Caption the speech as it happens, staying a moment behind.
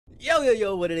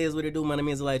Yo, what it is, what it do? My name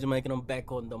is Elijah Mike, and I'm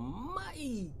back on the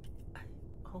mic.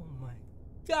 Oh my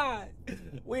god.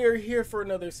 We are here for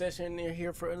another session. We're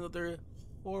here for another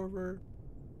horror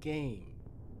game,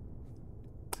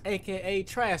 aka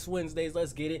Trash Wednesdays.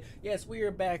 Let's get it. Yes, we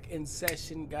are back in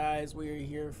session, guys. We are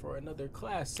here for another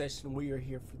class session. We are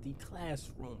here for the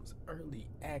classrooms early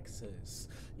access.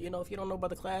 You know, if you don't know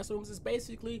about the classrooms, it's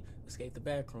basically escape the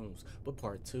back rooms. But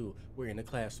part two, we're in the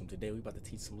classroom today. We about to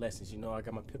teach some lessons. You know, I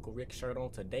got my Pickle Rick shirt on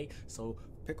today, so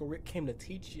Pickle Rick came to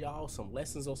teach y'all some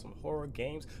lessons on some horror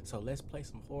games. So let's play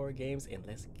some horror games and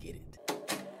let's get it.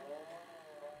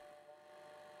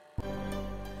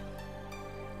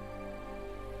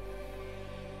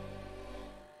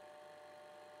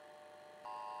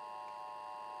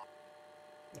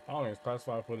 The following is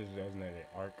classified footage designated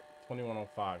ARC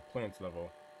 2105 clearance level.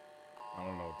 I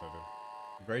don't know what that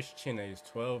is. Grace Chin, age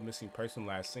 12, missing person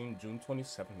last seen June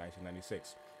 27,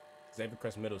 1996. Xavier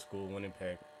Crest Middle School,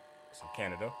 Winnipeg,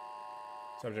 Canada.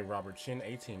 Subject Robert Chin,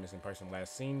 18, missing person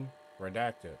last seen,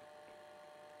 redacted.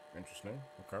 Interesting,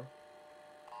 okay.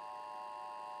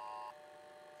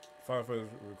 Following footage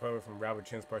recovered from Robert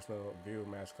Chin's personal view,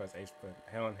 mass class H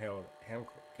handheld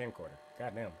camcorder.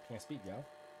 Goddamn, can't speak, y'all.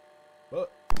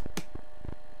 But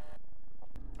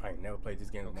I ain't never played this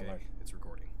game in my life. It's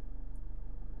recording.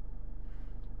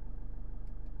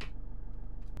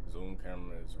 Zoom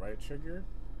camera is right trigger.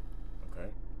 Okay.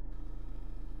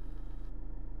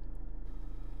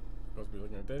 Supposed to be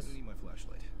looking at this. I need my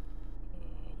flashlight.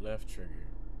 Left trigger.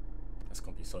 That's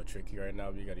gonna be so tricky right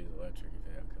now. But you gotta use the left trigger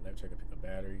for that. Okay, left trigger, pick a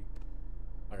battery.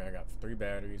 Okay, I got 3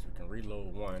 batteries. We can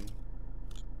reload 1.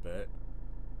 Bet.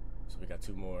 So we got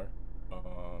 2 more.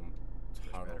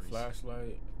 Toggle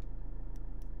flashlight.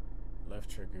 Left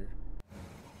trigger.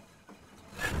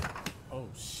 Oh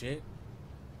shit.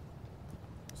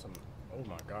 Oh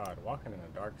my god, walking in the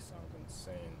dark sounds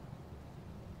insane.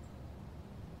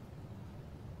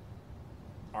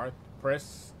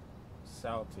 Press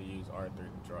South to use R3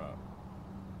 to drop.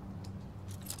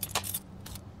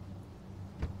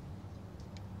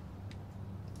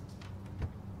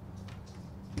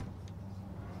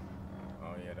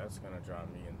 Oh yeah, that's gonna drive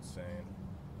me insane.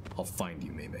 I'll find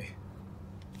you, Mei.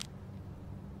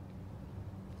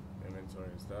 Inventory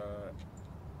is that.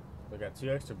 We got 2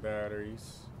 extra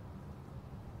batteries.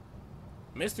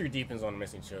 Mystery deepens on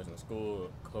missing children.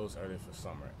 School closed early for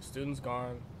summer. Students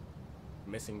gone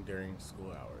missing during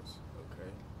school hours. Okay.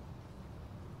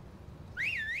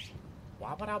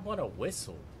 Why would I want to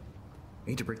whistle?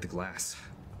 Need to break the glass.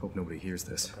 Hope nobody hears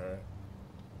this. Okay.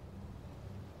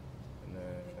 And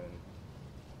then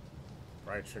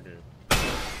right trigger.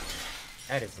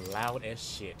 That is loud as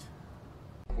shit.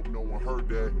 I hope no one heard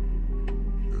that.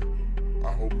 Yeah.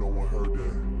 I hope no one heard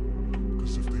that.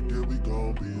 Cause if they did, we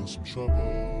gon' be in some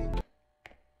trouble.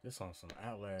 This on some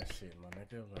Outlast shit, my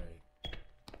nigga. Like,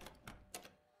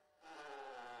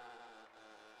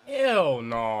 hell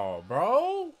no,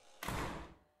 bro.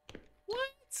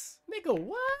 What? Nigga,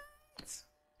 what?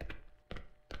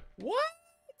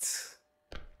 What?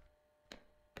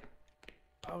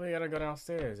 Oh, we gotta go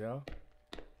downstairs, yo.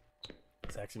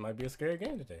 This actually might be a scary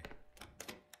game today.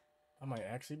 I might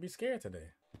actually be scared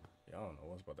today. Yeah, I don't know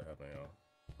what's about to happen, y'all.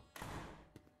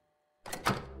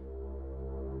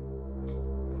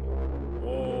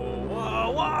 Whoa,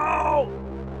 whoa, whoa!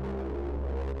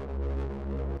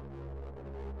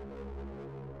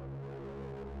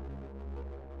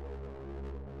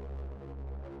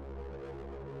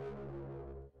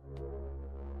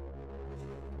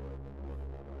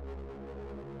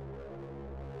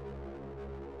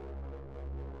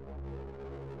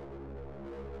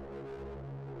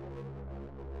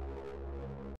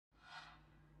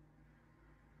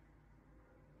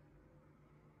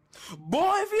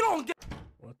 Boy, if you don't get—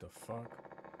 What the fuck?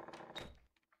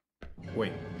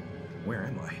 Wait, where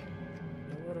am I?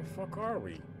 Where the fuck are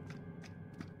we?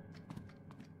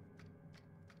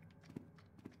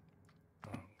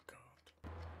 Oh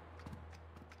god.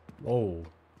 Whoa.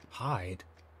 Hide.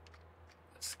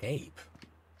 Escape.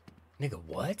 Nigga,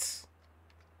 what?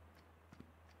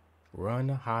 Run,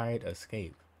 hide,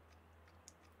 escape.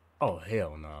 Oh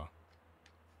hell no.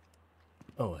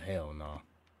 Oh hell no.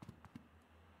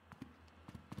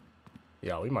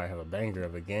 Yeah, we might have a banger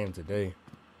of a game today.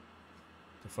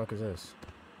 The fuck is this?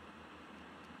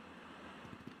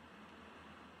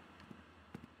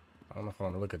 I don't know if I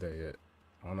want to look at that yet.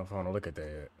 I don't know if I want to look at that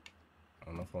yet. I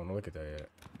don't know if I want to look at that yet.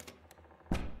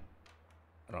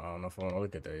 I don't know if I want to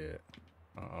look at that yet.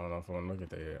 I don't know if I want to look at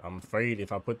that yet. I'm afraid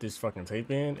if I put this fucking tape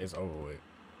in, it's over with.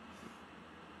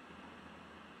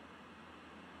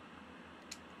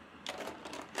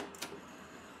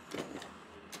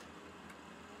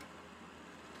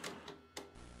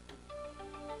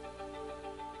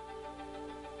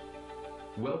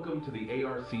 Welcome to the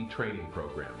ARC training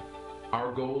program.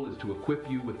 Our goal is to equip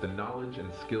you with the knowledge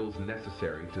and skills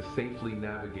necessary to safely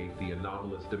navigate the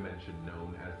anomalous dimension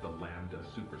known as the Lambda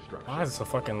superstructure. Why is it so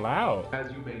fucking loud?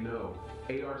 As you may know,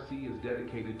 ARC is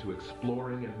dedicated to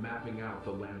exploring and mapping out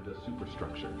the Lambda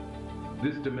superstructure.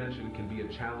 This dimension can be a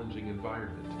challenging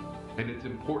environment, and it's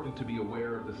important to be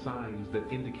aware of the signs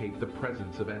that indicate the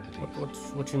presence of entities.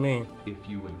 What you mean? If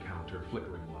you encounter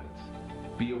flickering lights,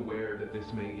 be aware that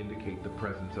this may indicate the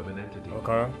presence of an entity.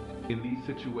 Okay. In these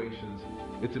situations,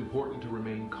 it's important to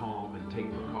remain calm and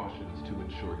take precautions to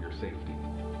ensure your safety.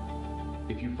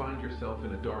 If you find yourself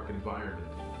in a dark environment,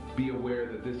 be aware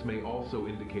that this may also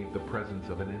indicate the presence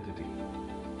of an entity.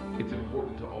 It's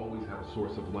important to always have a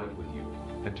source of light with you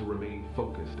and to remain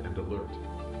focused and alert.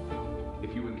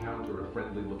 If you encounter a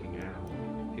friendly-looking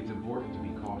animal, it's important to be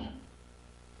cautious.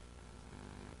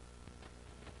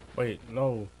 Wait,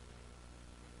 no.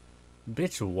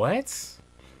 Bitch, what?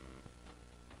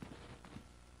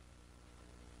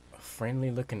 A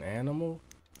friendly-looking animal?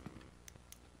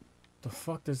 The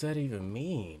fuck does that even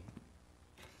mean?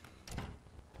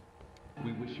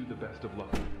 We wish you the best of luck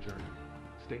on your journey.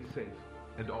 Stay safe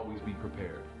and always be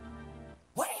prepared.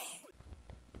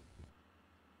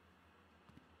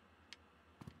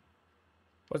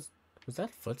 Was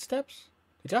that footsteps?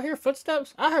 Did y'all hear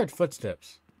footsteps? I heard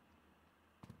footsteps.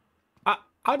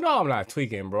 I know I'm not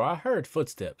tweaking, bro. I heard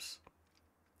footsteps.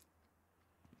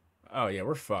 Oh yeah,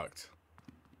 we're fucked.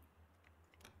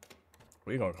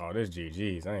 We gonna call this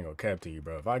GG's. I ain't gonna cap to you,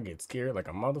 bro. If I get scared like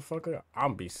a motherfucker,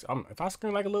 if I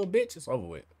scream like a little bitch, it's over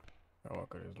with. I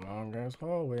walk this long ass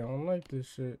hallway. I don't like this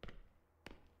shit.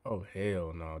 Oh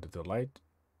hell no! Did the light?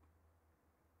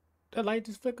 That light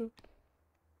just flicker?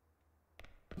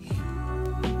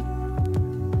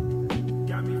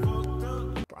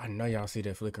 Bro, I know y'all see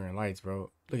that flickering lights, bro.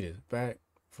 Look at this. Back,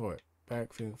 forward,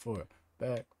 back, forward,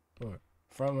 back, forward,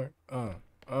 frontward,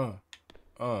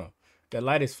 That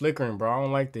light is flickering, bro. I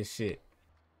don't like this shit.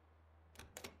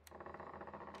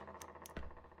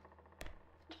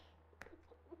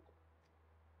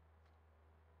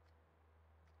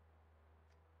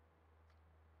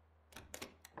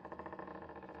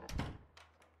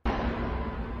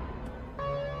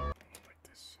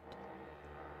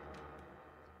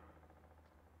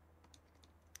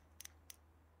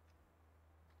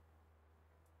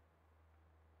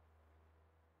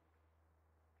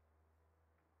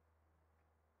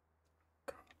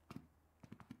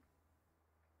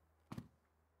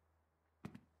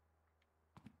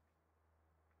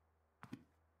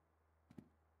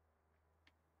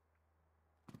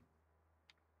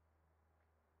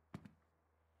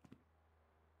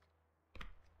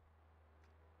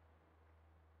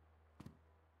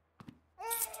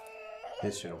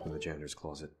 This should open the janitor's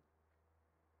closet.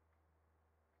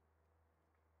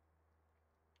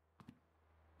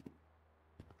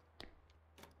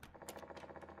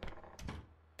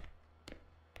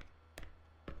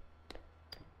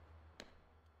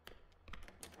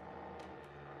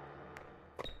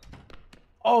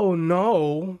 Oh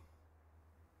no.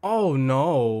 Oh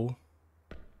no.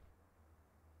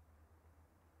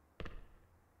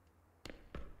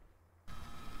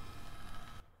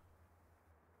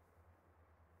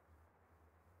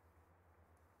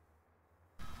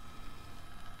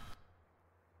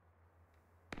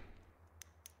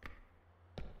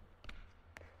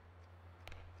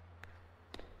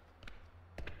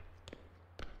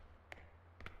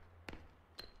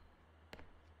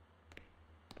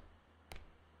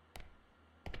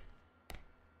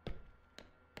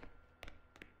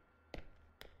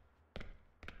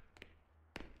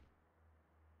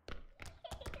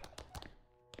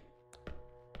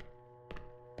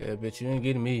 Yeah, bitch, you ain't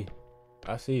getting me.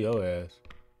 I see your ass.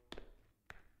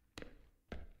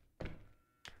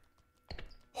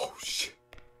 Oh shit.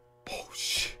 Oh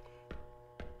shit.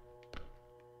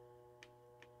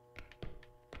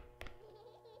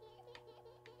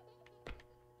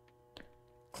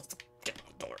 Get in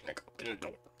the door, nigga. Get in the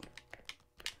door.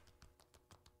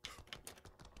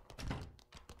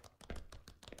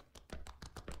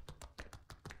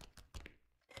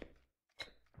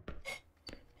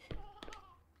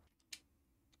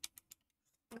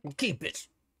 Key, bitch.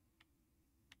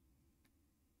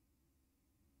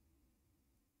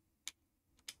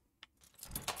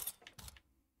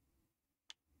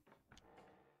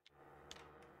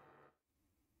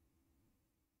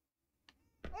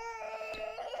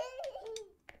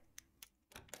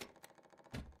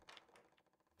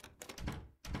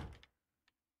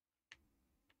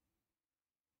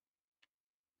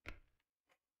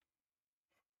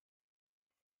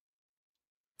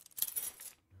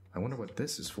 I wonder what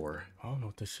this is for. I don't know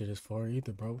what this shit is for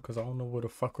either, bro, because I don't know where the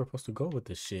fuck we're supposed to go with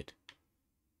this shit.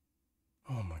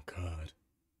 Oh my god.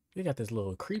 We got this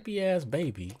little creepy ass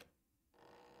baby.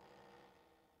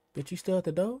 Bitch, you still at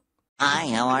the door? Hi,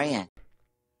 how are you?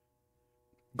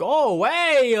 Go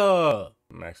away!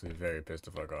 I'm actually very pissed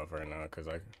the fuck off right now, because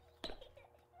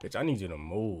bitch, I need you to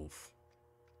move.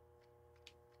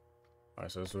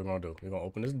 Alright, so this is what we're gonna do. We're gonna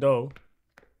open this door.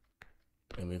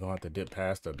 And we're gonna have to dip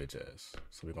past her bitch ass.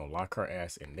 So we're gonna lock her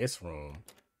ass in this room.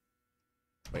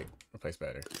 Wait, replace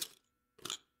battery.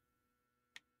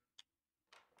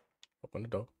 Open the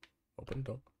door. Open the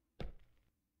door.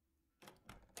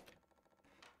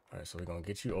 Alright, so we're gonna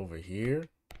get you over here.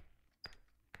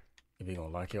 And we're gonna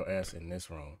lock your ass in this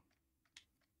room.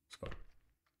 Let's go.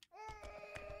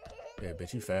 Yeah,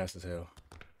 bitch, you fast as hell.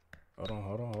 Hold on,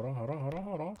 hold on, hold on, hold on, hold on,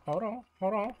 hold on, hold on,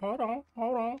 hold on, hold on,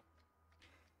 hold on.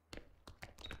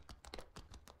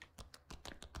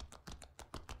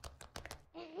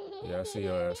 Yeah, I see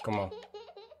your ass. Come on.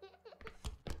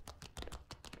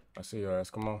 I see your ass.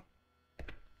 Come on.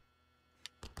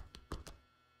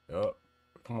 Yup.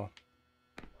 Come on.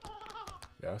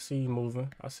 Yeah, I see you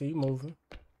moving. I see you moving.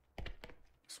 I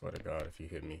swear to God, if you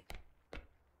hit me.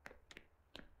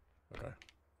 Okay.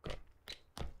 Okay.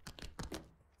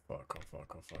 Fuck, oh,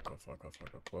 fuck, oh, fuck, oh, fuck, oh, fuck,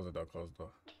 oh. Close the door, close the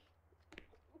door.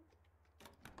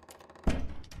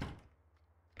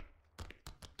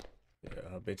 Yeah,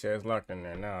 her bitch ass locked in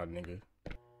there now, nigga.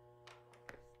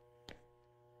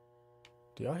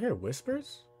 Do y'all hear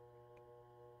whispers?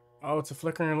 Oh, it's a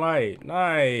flickering light.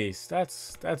 Nice.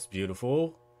 That's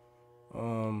beautiful.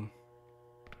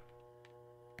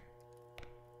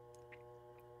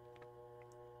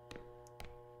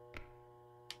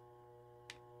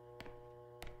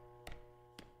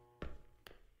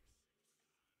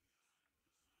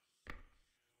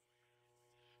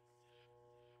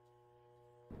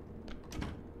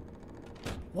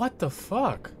 What the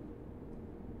fuck?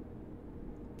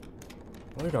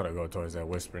 We gotta go towards that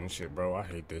whispering shit, bro. I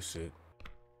hate this shit.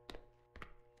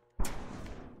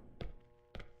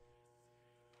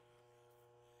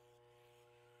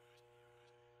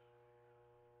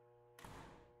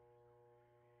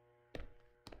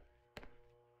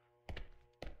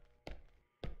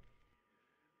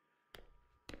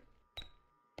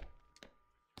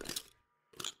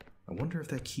 I wonder if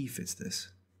that key fits this.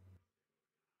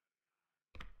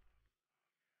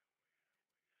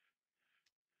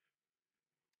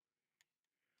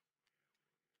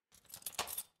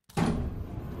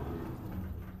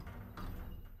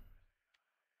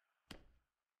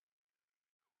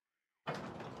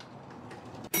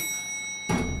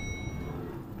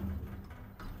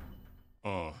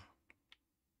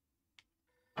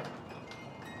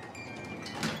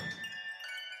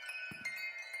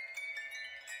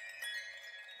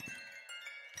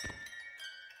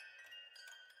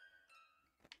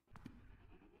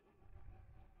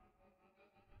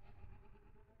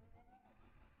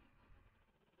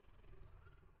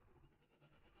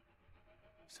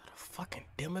 Is that a fucking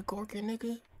Demogorgon,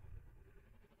 nigga?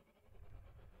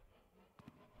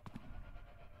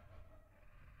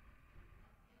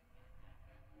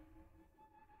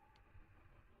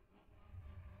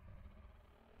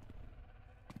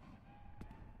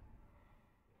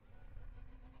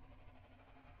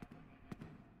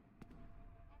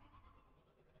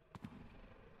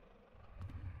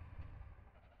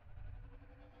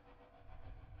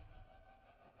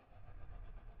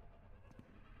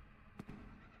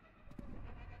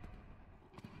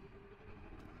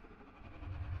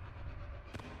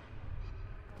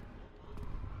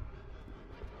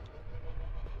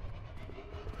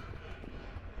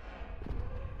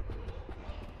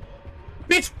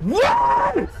 Bitch,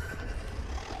 run!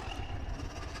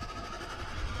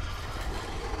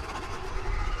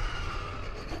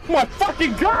 My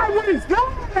fucking God, what is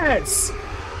that?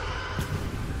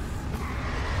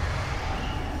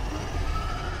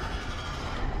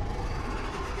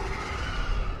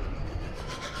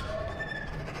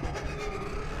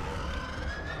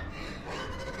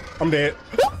 I'm dead.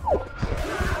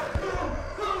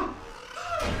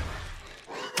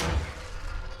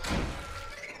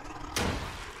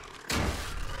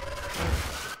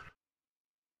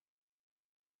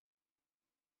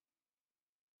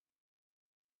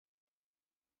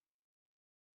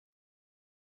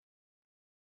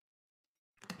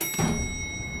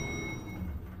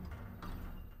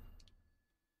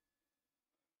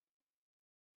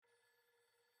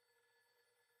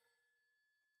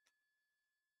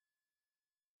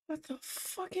 What the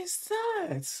fuck is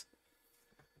that?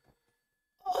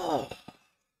 Oh.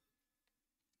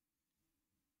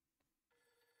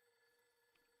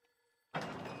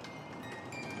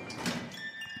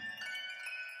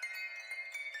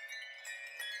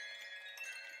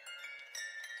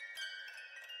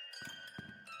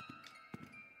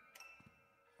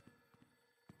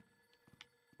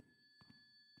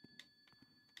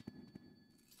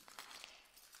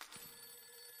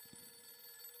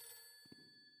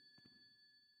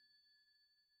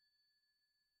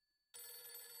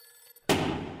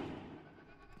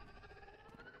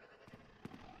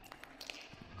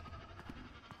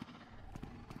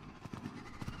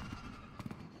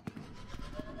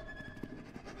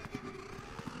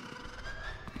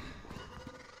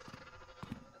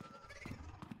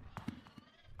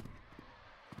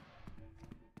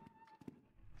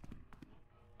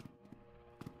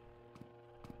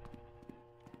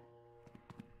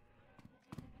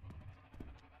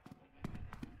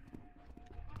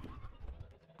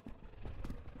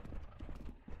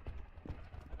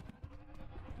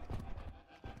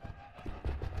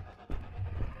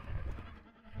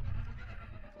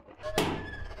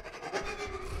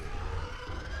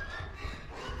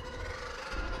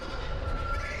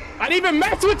 I didn't even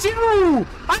mess with you!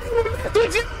 I didn't even mess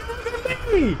with you! Look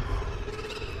at me!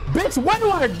 Bitch, where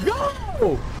do I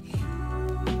go?